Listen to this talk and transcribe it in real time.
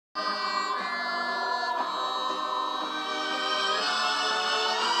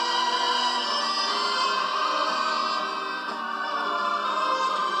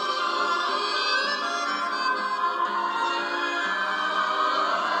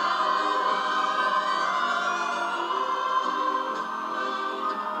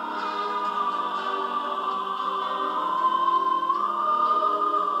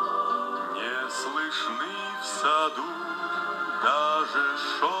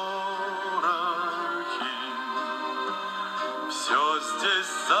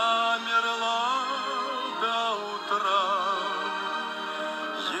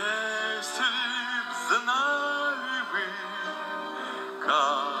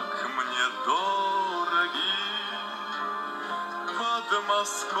мне дороги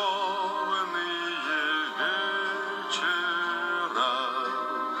подмосковные вечера.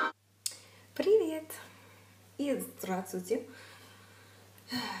 Привет и здравствуйте.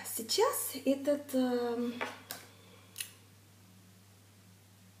 Сейчас этот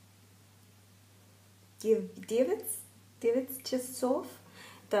 9 часов,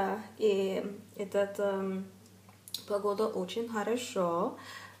 да, и погода очень хорошо.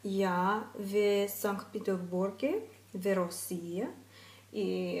 Я в Санкт-Петербурге, в России,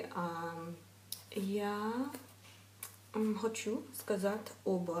 и я хочу сказать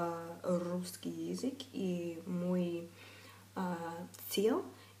об русский язык и мой цель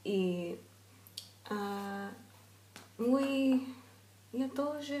и я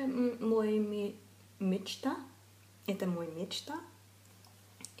тоже мой мечта, это мой мечта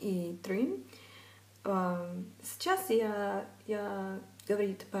и dream. Сейчас я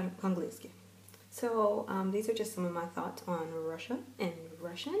говорю по-английски. So these are just some of my thoughts on Russia and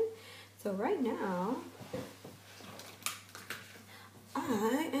Russian. So right now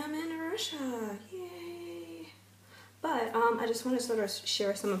I am in Russia, yay! But I just want to sort of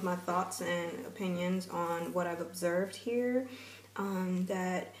share some of my thoughts and opinions on what I've observed here.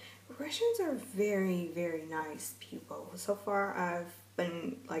 That Russians are very, very nice people. So far, I've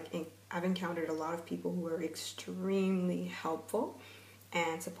encountered a lot of people who are extremely helpful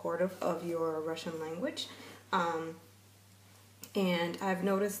and supportive of your Russian language. And I've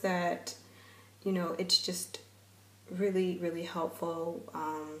noticed that, you know, it's just really, really helpful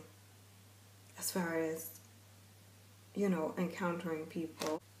as far as, you know, encountering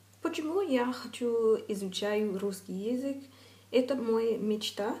people. Почему я хочу изучать русский язык? Это моя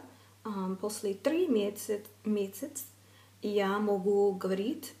мечта. После 3 месяца я могу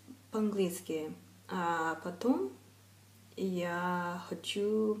говорить по-английски, а потом я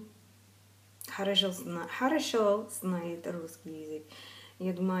хочу хорошо знать русский язык.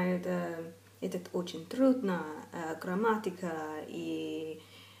 Я думаю, это очень трудно, грамматика и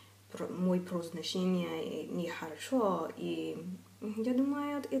мое произношение нехорошо, и я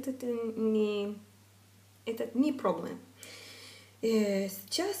думаю, это не проблема.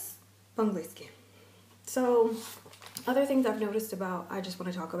 Сейчас по-английски. So, other things I've noticed I just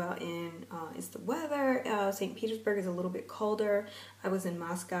want to talk about is the weather. St. Petersburg is a little bit colder. I was in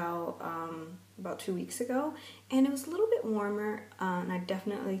Moscow about 2 weeks ago, and it was a little bit warmer, and I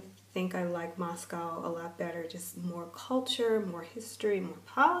definitely think I like Moscow a lot better. Just more culture, more history, more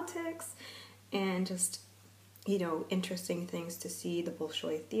politics, and just, you know, interesting things to see, the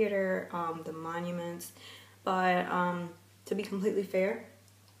Bolshoi Theater, the monuments. But to be completely fair,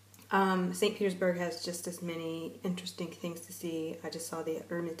 St. Petersburg has just as many interesting things to see. I just saw the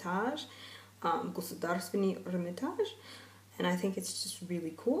Hermitage, Государственный Hermitage, and I think it's just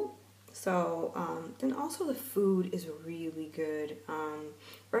really cool. So, then also the food is really good.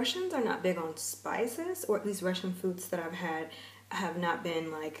 Russians are not big on spices, or at least Russian foods that I've had have not been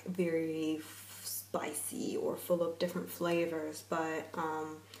like very spicy or full of different flavors, but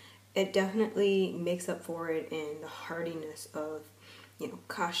it definitely makes up for it in the heartiness of, you know,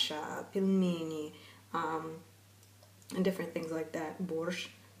 kasha, pelmeni, and different things like that, borscht.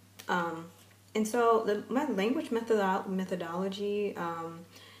 And so my language methodology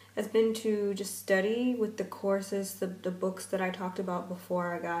has been to just study with the courses, the books that I talked about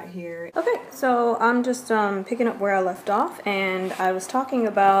before I got here. Okay, so I'm just picking up where I left off, and I was talking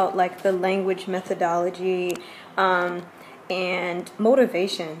about like the language methodology and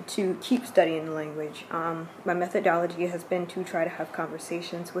motivation to keep studying the language. My methodology has been to try to have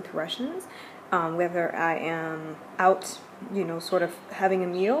conversations with Russians, whether I am out, you know, sort of having a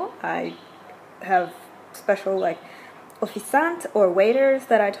meal. I have special like officiant or waiters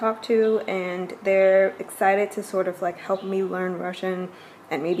that I talk to, and they're excited to sort of like help me learn Russian,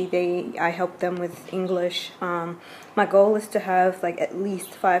 and maybe I help them with English. My goal is to have like at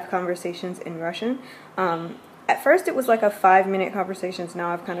least 5 conversations in Russian. At first it was like a 5-minute conversations.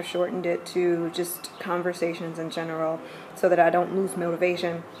 Now I've kind of shortened it to just conversations in general so that I don't lose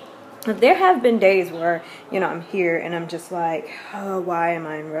motivation. There have been days where, you know, I'm here and I'm just like, oh, why am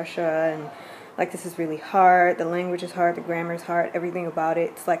I in Russia? And like, this is really hard. The language is hard. The grammar is hard. Everything about it.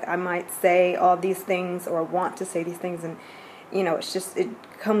 It's like I might say all these things or want to say these things, and, you know, it's just, it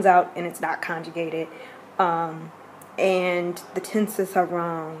comes out and it's not conjugated. And the tenses are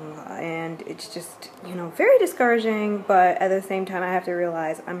wrong, and it's just, you know, very discouraging, but at the same time I have to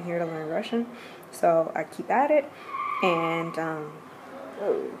realize I'm here to learn Russian, so I keep at it. And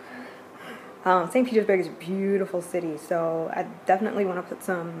St. Petersburg is a beautiful city, so I definitely want to put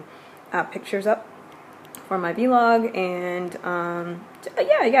some pictures up for my vlog, and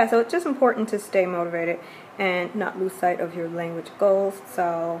yeah. So it's just important to stay motivated and not lose sight of your language goals.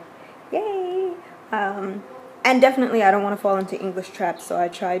 So, yay! And definitely, I don't want to fall into English traps, so I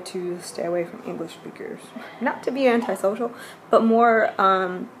try to stay away from English speakers. Not to be antisocial, but more,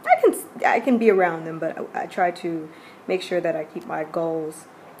 I can be around them, but I try to make sure that I keep my goals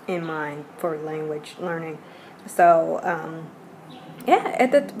in mind for language learning. So, yeah,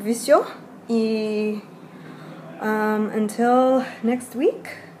 это все. И until next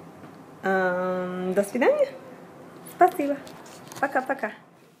week, до свидания. Спасибо. Пока-пока.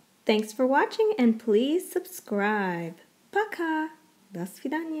 Thanks for watching and please subscribe. Пока. До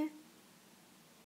свидания.